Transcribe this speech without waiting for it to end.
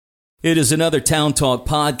It is another Town Talk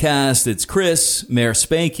podcast. It's Chris, Mayor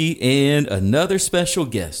Spanky, and another special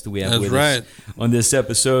guest we have with us on this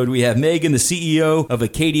episode. We have Megan, the CEO of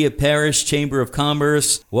Acadia Parish Chamber of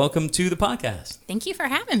Commerce. Welcome to the podcast. Thank you for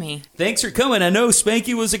having me. Thanks for coming. I know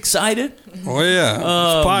Spanky was excited. Oh, yeah.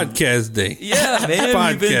 It's podcast day. Yeah, man.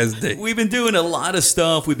 Podcast day. We've been doing a lot of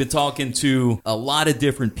stuff. We've been talking to a lot of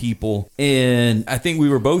different people. And I think we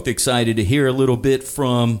were both excited to hear a little bit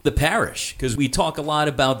from the parish because we talk a lot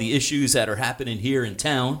about the issues that are happening here in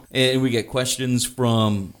town. And we get questions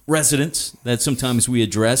from residents that sometimes we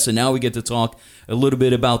address. And now we get to talk a little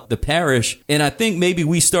bit about the parish. And I think maybe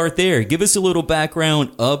we start there. Give us a little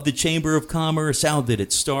background of the Chamber of Commerce. How did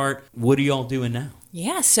it start? What are y'all doing now?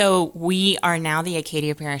 Yeah, so we are now the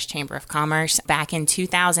Acadia Parish Chamber of Commerce. Back in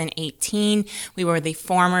 2018, we were the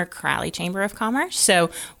former Crowley Chamber of Commerce. So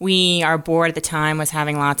our board at the time was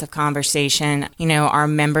having lots of conversation. You know, our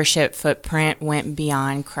membership footprint went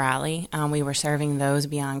beyond Crowley. We were serving those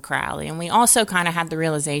beyond Crowley. And we also kind of had the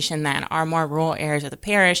realization that our more rural areas of the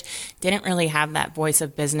parish didn't really have that voice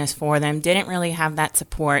of business for them, didn't really have that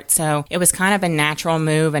support. So it was kind of a natural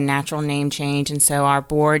move, a natural name change. And so our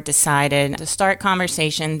board decided to start conversations,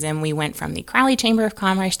 and we went from the Crowley Chamber of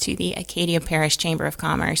Commerce to the Acadia Parish Chamber of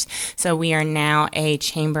Commerce. So we are now a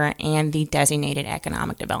chamber and the designated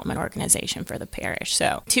economic development organization for the parish.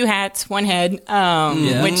 So 2 hats, 1 head,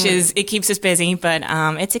 which it keeps us busy, but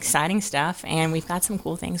it's exciting stuff, and we've got some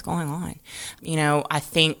cool things going on. You know, I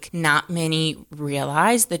think not many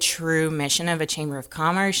realize the true mission of a Chamber of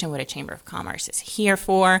Commerce and what a Chamber of Commerce is here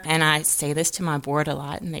for. And I say this to my board a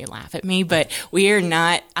lot, and they laugh at me, but we are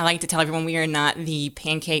not, I like to tell everyone, we are not the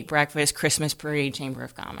pancake breakfast Christmas parade Chamber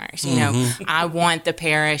of Commerce. You know, I want the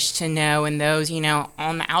parish to know, and those, you know,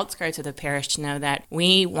 on the outskirts of the parish to know that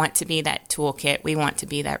we want to be that toolkit. We want to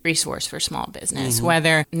be that resource for small business,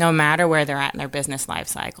 whether, no matter where they're at in their business life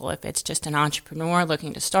cycle, if it's just an entrepreneur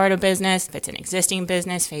looking to start a business, if it's an existing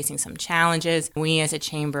business facing some challenges, we as a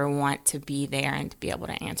chamber want to be there and to be able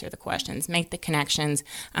to answer the questions, make the connections,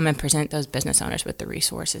 and present those business owners with the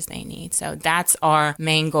resources they need. So that's our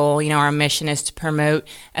main goal. You know, our mission is to promote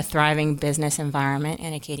a thriving business environment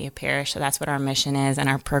in Acadia Parish. So that's what our mission is, and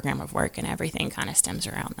our program of work and everything kind of stems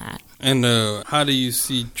around that. And how do you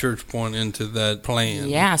see Church Point into that plan?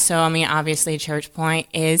 Yeah, so I mean, obviously Church Point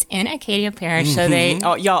is in Acadia Parish, so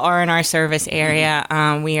y'all are in our service area.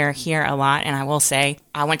 We are here a lot, and I will say,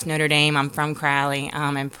 I went to Notre Dame. I'm from Crowley,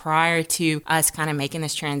 and prior to us kind of making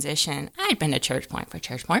this transition, I'd been to Church Point for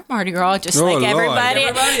Church Point Mardi Gras, just like everybody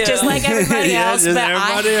else. But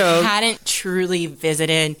I hadn't truly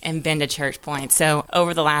visited and been to Church Point. So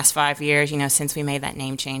over the last 5 years, you know, since we made that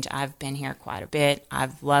name change, I've been here quite a bit.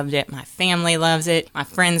 I've loved it. My family loves it. My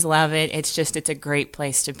friends love it. It's a great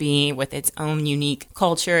place to be with its own unique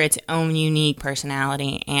culture, its own unique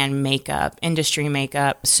personality and industry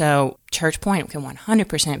makeup. So Church Point can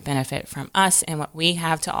 100% benefit from us and what we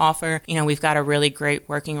have to offer. You know, we've got a really great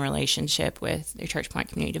working relationship with the Church Point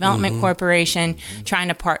Community Development Corporation, trying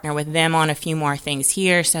to partner with them on a few more things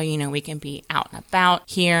here so, you know, we can be out and about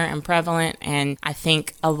here and prevalent. And I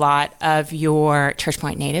think a lot of your Church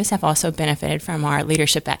Point natives have also benefited from our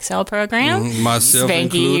Leadership Excel program. Myself Spanky,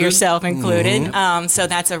 included. yourself included. So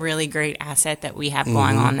that's a really great asset that we have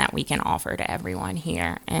going on that we can offer to everyone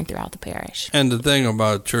here and throughout the parish. And the thing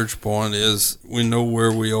about Church Point is we know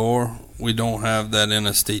where we are. We don't have that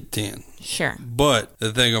Interstate 10. Sure. But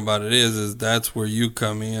the thing about it is that's where you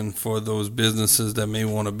come in for those businesses that may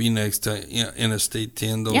want to be next to Interstate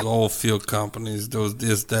 10, those oil field companies, those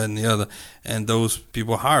this, that, and the other. And those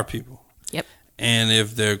people hire people. Yep. And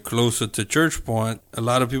if they're closer to Church Point, a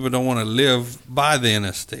lot of people don't want to live by the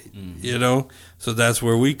interstate, you know? So that's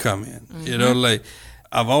where we come in. You know, like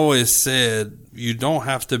I've always said, you don't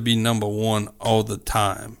have to be number one all the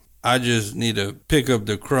time. I just need to pick up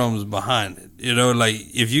the crumbs behind it. You know, like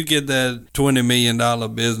if you get that $20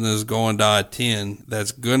 million business going to I-10,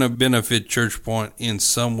 that's going to benefit Church Point in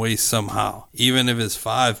some way, somehow. Even if it's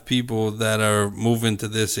 5 people that are moving to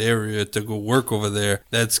this area to go work over there,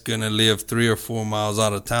 that's going to live 3 or 4 miles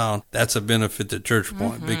out of town. That's a benefit to Church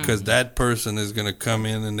Point because that person is going to come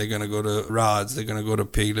in and they're going to go to Rods, they're going to go to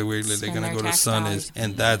Piggly Wiggly, they're going to go to Sonny's,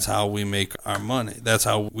 and that's how we make our money. That's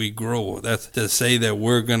how we grow. That's to say that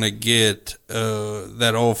we're going to get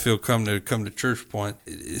that oil field come to Church Point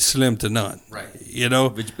is slim to none. Right. you know.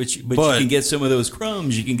 But you can get some of those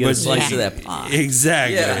crumbs. You can get a slice of that pie.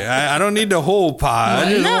 Exactly. Yeah. I don't need the whole pie.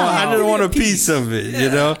 I just want a piece of it, you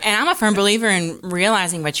know. And I'm a firm believer in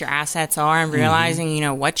realizing what your assets are and realizing,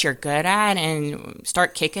 what you're good at and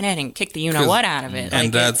start kicking it and kick the what out of it.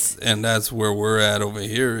 And that's where we're at over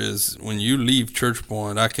here is when you leave Church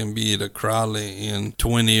Point, I can be to Crowley in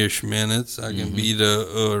 20-ish minutes. I can be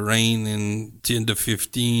to Rain in 10 to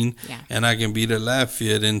 15. Yeah. And I can be to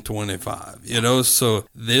Lafayette in 25. You know, so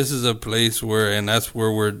this is a place where, and that's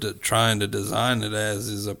where we're trying to design it as,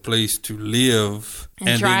 is a place to live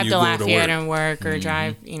and drive to Lafayette and work, or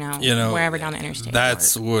drive, wherever down the interstate.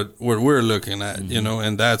 That's what we're looking at,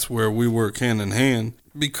 and that's where we work hand in hand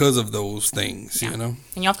because of those things, you know.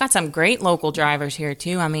 And y'all have got some great local drivers here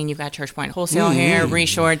too. I mean, you've got Church Point Wholesale here,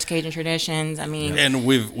 Reshored's Cajun Traditions. I mean, and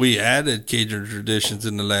we added Cajun Traditions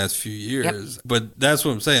in the last few years. But that's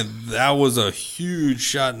what I'm saying. That was a huge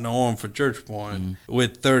shot in the arm for Church Point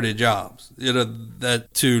with 30 jobs. You know,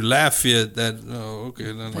 that to Lafayette, that's not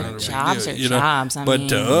a jobs big are deal. Jobs. But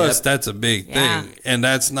to us, that's a big thing, and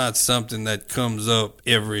that's not something that comes up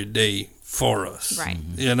every day for us. Right.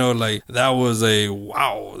 You know, like that was a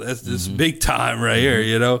wow, that's this big time right here,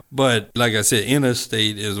 you know. But like I said,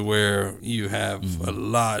 interstate is where you have a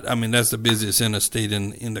lot. I mean, that's the busiest interstate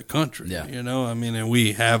in the country. Yeah. You know, I mean, and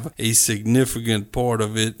we have a significant part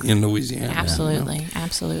of it in Louisiana. Absolutely. You know?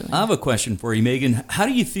 Absolutely. I have a question for you, Megan. How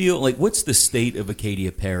do you feel, like, what's the state of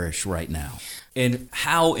Acadia Parish right now? And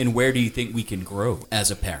how and where do you think we can grow as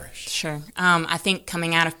a parish? Sure. I think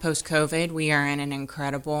coming out of post-COVID, we are in an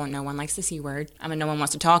incredible, no one likes the C word. I mean, no one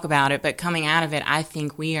wants to talk about it, but coming out of it, I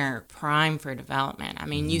think we are prime for development. I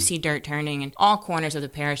mean, you see dirt turning in all corners of the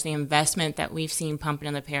parish. The investment that we've seen pumping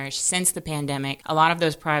in the parish since the pandemic, a lot of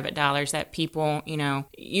those private dollars that people,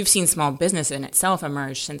 you've seen small business in itself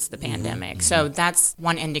emerge since the pandemic. So that's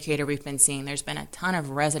one indicator we've been seeing. There's been a ton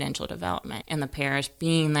of residential development in the parish,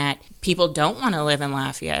 being that people don't want to live in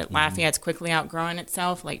Lafayette. Lafayette's quickly outgrowing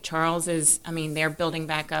itself. Lake Charles is, they're building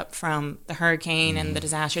back up from the hurricane and the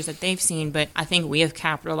disasters that they've seen, but I think we have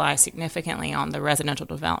capitalized significantly on the residential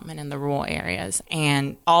development in the rural areas.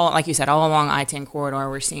 And all, like you said, all along I-10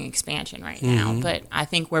 corridor, we're seeing expansion right now, but I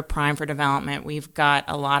think we're primed for development. We've got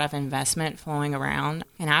a lot of investment flowing around,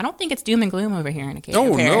 and I don't think it's doom and gloom over here in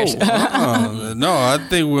Acadia Parish. No, I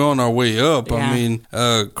think we're on our way up. Yeah. I mean,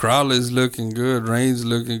 Crowley's looking good, Rain's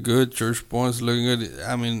looking good, Church Point's looking good.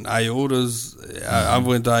 I mean, Iota's, I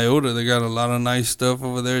went to Iota. They got a lot of nice stuff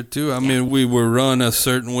over there too. I mean, we were run a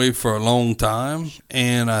certain way for a long time,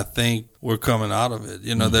 and I think we're coming out of it.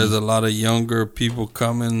 There's a lot of younger people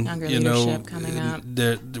coming, leadership coming up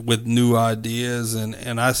with new ideas.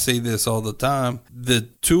 And I say this all the time. The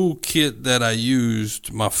toolkit that I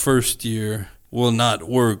used my first year will not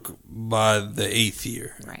work by the 8th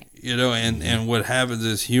year. Right. And what happens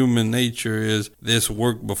is human nature is this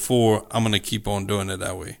worked before, I'm going to keep on doing it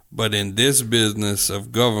that way. But in this business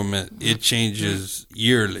of government, it changes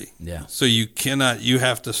yearly. Yeah. So you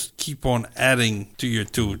have to keep on adding to your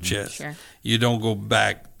tool chest. Sure. You don't go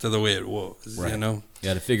back to the way it was, right. You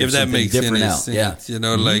got to figure if that something makes different any out. Sense,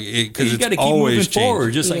 yeah. Because you got to keep always moving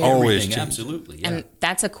forward, just like always everything. Absolutely. Yeah. And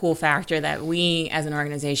that's a cool factor that we as an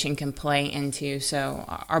organization can play into. So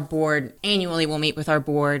our board, annually we'll meet with our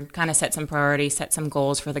board, kind of set some priorities, set some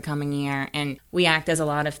goals for the coming year. And we act as a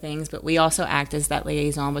lot of things, but we also act as that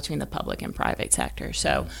liaison between the public and private sector.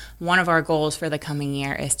 So one of our goals for the coming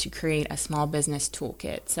year is to create a small business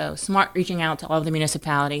toolkit. So smart reaching out to all of the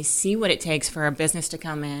municipalities, see what it takes for a business to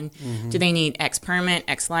come in. Do they need X permit,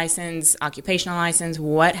 X license, occupational license,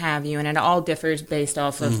 what have you? And it all differs based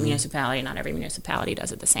off of municipality. Not every municipality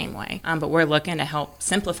does it the same way. But we're looking to help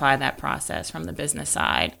simplify that process from the business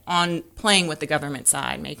side on playing with the government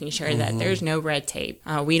side, making sure that there's no red tape.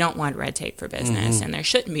 We don't want red tape for business, and there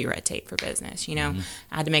shouldn't be red tape for business. I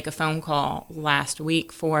had to make a phone call last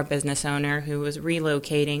week for a business owner who was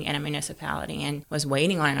relocating in a municipality and was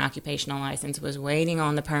waiting on an occupational license, was waiting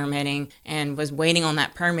on the permitting, and was waiting on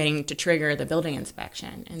that permitting to trigger the building inspection.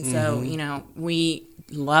 And so, we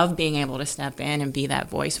love being able to step in and be that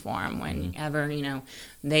voice for them whenever,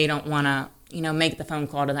 they don't want to, make the phone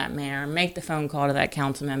call to that mayor, make the phone call to that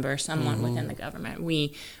council member, someone within the government.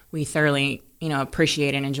 We thoroughly,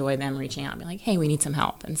 appreciate and enjoy them reaching out and be like, hey, we need some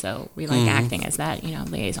help. And so we like acting as that,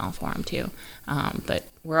 liaison for them too. But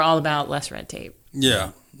we're all about less red tape.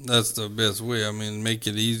 Yeah. That's the best way. I mean, make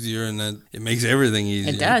it easier, and then it makes everything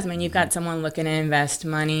easier. It does. I mean, you've got someone looking to invest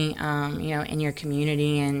money, in your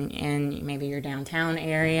community and maybe your downtown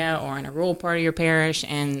area or in a rural part of your parish,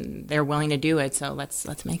 and they're willing to do it. So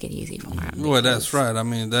let's make it easy for them. Well, that's right. I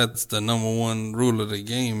mean, that's the number one rule of the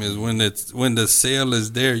game is when the sale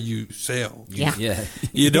is there, you sell. Yeah.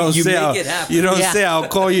 You don't You say make it happen. you don't say I'll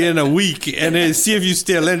call you in a week and then see if you're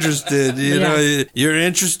still interested. You know, you're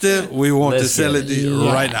interested. We want to sell it to you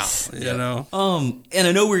right now. You know. And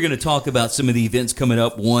I know we're going to talk about some of the events coming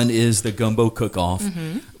up. One is the gumbo cook-off.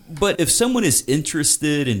 Mm-hmm. But if someone is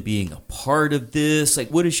interested in being a part of this, like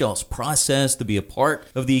what is y'all's process to be a part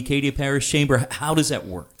of the Acadia Parish Chamber? How does that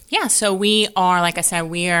work? Yeah, so we are, like I said,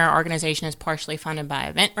 our organization is partially funded by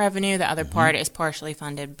event revenue. The other part is partially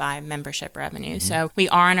funded by membership revenue. So we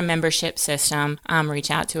are in a membership system.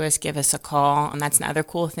 Reach out to us, give us a call. And that's another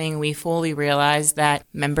cool thing. We fully realize that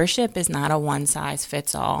membership is not a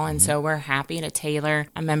one-size-fits-all. And so we're happy to tailor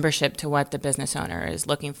a membership to what the business owner is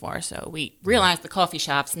looking for. So we realize the coffee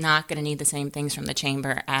shop's not going to need the same things from the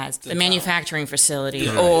chamber as the manufacturing facility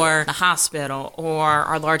or the hospital or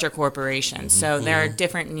our larger corporations. So there are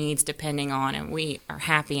different needs depending on, and we are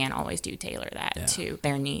happy and always do tailor that to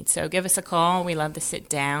their needs. So give us a call. We love to sit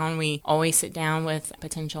down. We always sit down with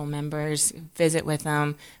potential members, visit with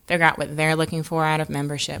them, figure out what they're looking for out of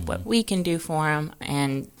membership, what we can do for them,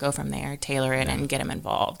 and go from there, tailor it, and get them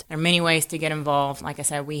involved. There are many ways to get involved. Like I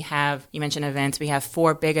said, you mentioned events. We have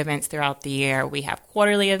 4 big events throughout the year. We have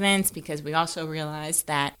quarterly events because we also realize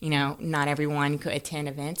that, not everyone could attend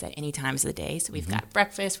events at any times of the day. So we've got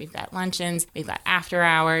breakfast, we've got luncheons, we've got after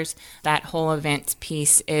hours. That whole event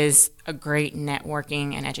piece is a great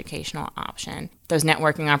networking and educational option. Those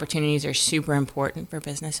networking opportunities are super important for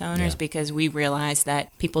business owners because we realize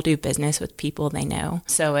that people do business with people they know.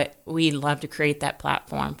 So we love to create that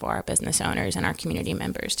platform for our business owners and our community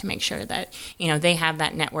members to make sure that, they have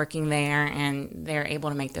that networking there and they're able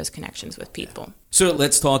to make those connections with people. So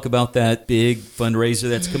let's talk about that big fundraiser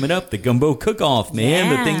that's coming up, the Gumbo Cook-Off, man,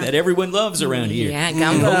 the thing that everyone loves around here. Yeah,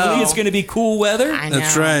 gumbo. Hopefully it's going to be cool weather. I know.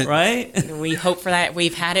 That's right. Right? We hope for that.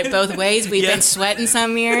 We've had it both ways. We've been sweating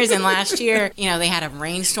some years, and last year, they had a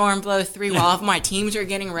rainstorm blow through while my teams were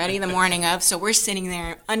getting ready the morning of, so we're sitting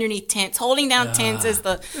there underneath tents, holding down tents as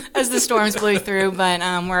the storms blew through, but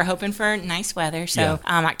we're hoping for nice weather. So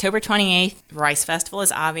October 28th, Rice Festival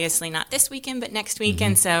is obviously not this weekend, but next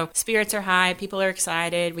weekend, so spirits are high, people are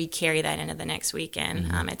excited. We carry that into the next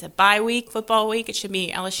weekend. It's a bye week, football week. It should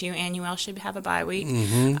be LSU and UL should have a bye week.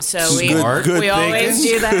 So we always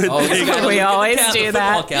do that. We always do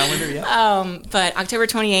that. Calendar, But October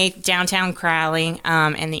 28th, downtown Crowley,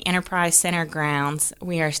 in the Enterprise Center grounds,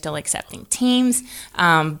 we are still accepting teams,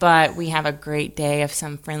 but we have a great day of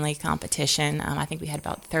some friendly competition. I think we had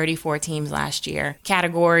about 34 teams last year.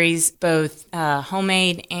 Categories, both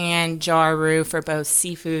homemade and jarru for both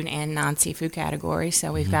seafood and non-seafood categories.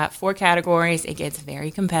 So we've got 4 categories. It gets very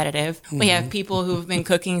competitive. We have people who've been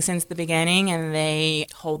cooking since the beginning, and they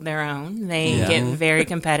hold their own. They get very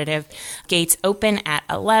competitive. Gates open at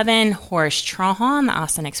 11. Horace Trahan, the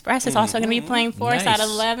Austin Express, is also going to be playing for us at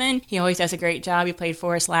 11. He always does a great job. He played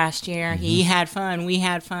for us last year. He had fun. We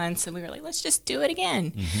had fun. So we were like, let's just do it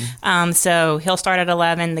again. So he'll start at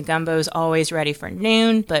 11. The gumbo's always ready for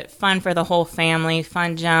noon, but fun for the whole family.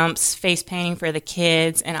 Fun jumps, face painting for the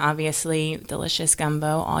kids, and obviously delicious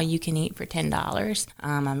gumbo, all you can eat for $10.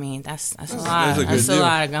 I mean, that's a lot. That's a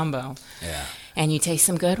lot of gumbo. Yeah. And you taste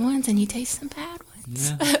some good ones, and you taste some bad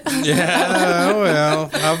ones. Well,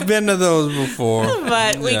 I've been to those before.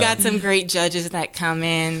 But we got some great judges that come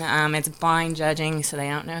in. It's blind judging, so they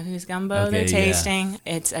don't know whose gumbo they're tasting.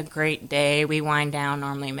 It's a great day. We wind down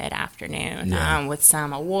normally mid-afternoon with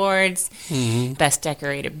some awards, best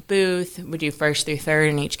decorated booth. We do first through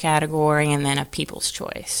third in each category, and then a people's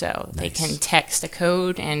choice. So they can text a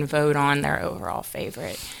code and vote on their overall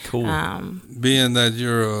favorite. Cool. Being that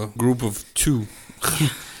you're a group of 2.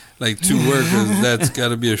 Like 2 workers, that's got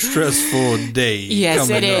to be a stressful day.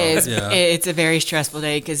 Yes, it is. Yeah. It's a very stressful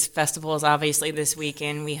day because festival is obviously this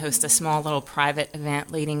weekend. We host a small little private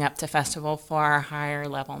event leading up to festival for our higher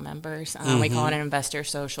level members. We call it an investor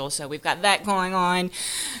social. So we've got that going on.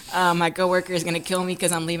 My coworker is going to kill me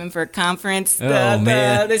because I'm leaving for a conference the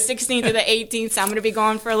 16th to the 18th. So I'm going to be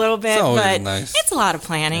gone for a little bit. But nice. It's a lot of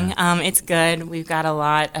planning. It's good. We've got a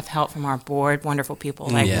lot of help from our board. Wonderful people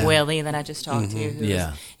like Willie that I just talked to who's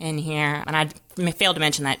in here. And I failed to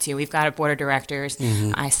mention that too. We've got a board of directors.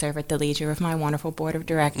 I serve at the leisure of my wonderful board of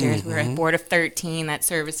directors. We're a board of 13 that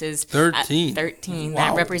services 13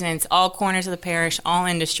 that represents all corners of the parish, all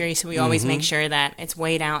industry. So we always make sure that it's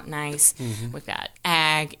weighed out nice. We've got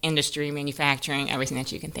ag, ag, industry, manufacturing, everything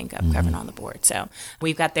that you can think of covered on the board. So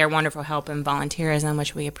we've got their wonderful help and volunteerism,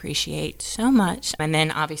 which we appreciate so much. And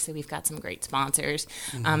then obviously we've got some great sponsors.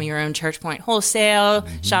 Your own Church Point Wholesale,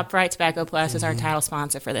 ShopRite Tobacco Plus is our title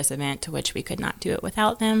sponsor for this event, to which we could not do it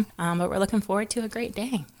without them. But we're looking forward to a great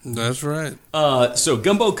day. That's right. So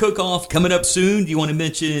Gumbo Cook-Off coming up soon. Do you want to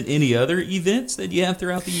mention any other events that you have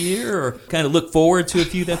throughout the year, or kind of look forward to a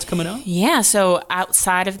few that's coming up? Yeah, so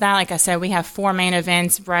outside of that, like I said, we have 4 main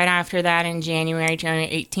events. Right after that, in January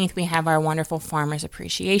 18th, we have our wonderful Farmers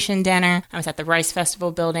Appreciation Dinner. I was at the Rice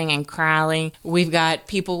Festival building in Crowley. We've got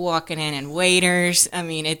people walking in and waiters. I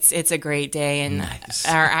mean, it's a great day, and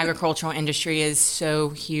our agricultural industry is so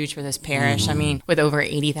huge for this parish. I mean, with over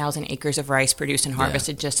 80,000 acres of rice produced and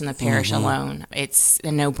harvested just in the parish alone, it's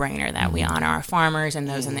a no-brainer that we honor our farmers and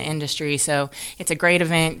those in the industry. So it's a great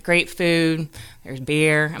event, great food. There's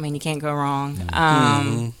beer. I mean, you can't go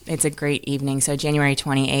wrong. It's a great evening. So January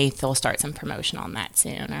 28th, they'll start some promotion on that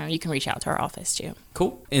soon. Or you can reach out to our office, too.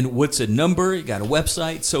 Cool. And what's a number? You got a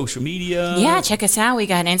website, social media? Yeah, check us out. We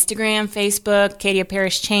got Instagram, Facebook, Acadia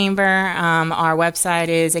Parish Chamber. Our website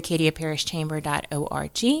is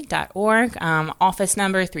acadiaparishchamber.org. Office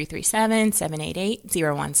number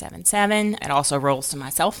 337-788-0177. It also rolls to my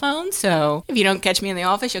cell phone. So if you don't catch me in the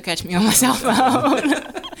office, you'll catch me on my cell phone.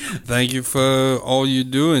 Thank you for all you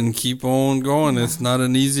do, and keep on going. It's not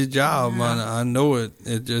an easy job. I know it.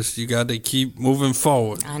 It just, you got to keep moving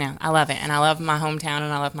forward. I know. I love it. And I love my hometown,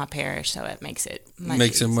 and I love my parish, so it makes it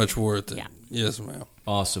much worth it. Yeah. Yes, ma'am.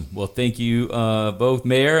 Awesome. Well, thank you both,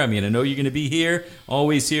 Mayor. I mean, I know you're going to be here,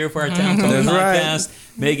 always here for our Town Talk podcast.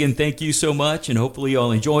 Right. Megan, thank you so much, and hopefully you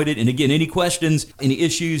all enjoyed it. And again, any questions, any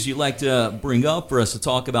issues you'd like to bring up for us to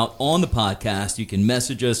talk about on the podcast, you can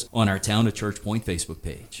message us on our Town of Church Point Facebook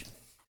page.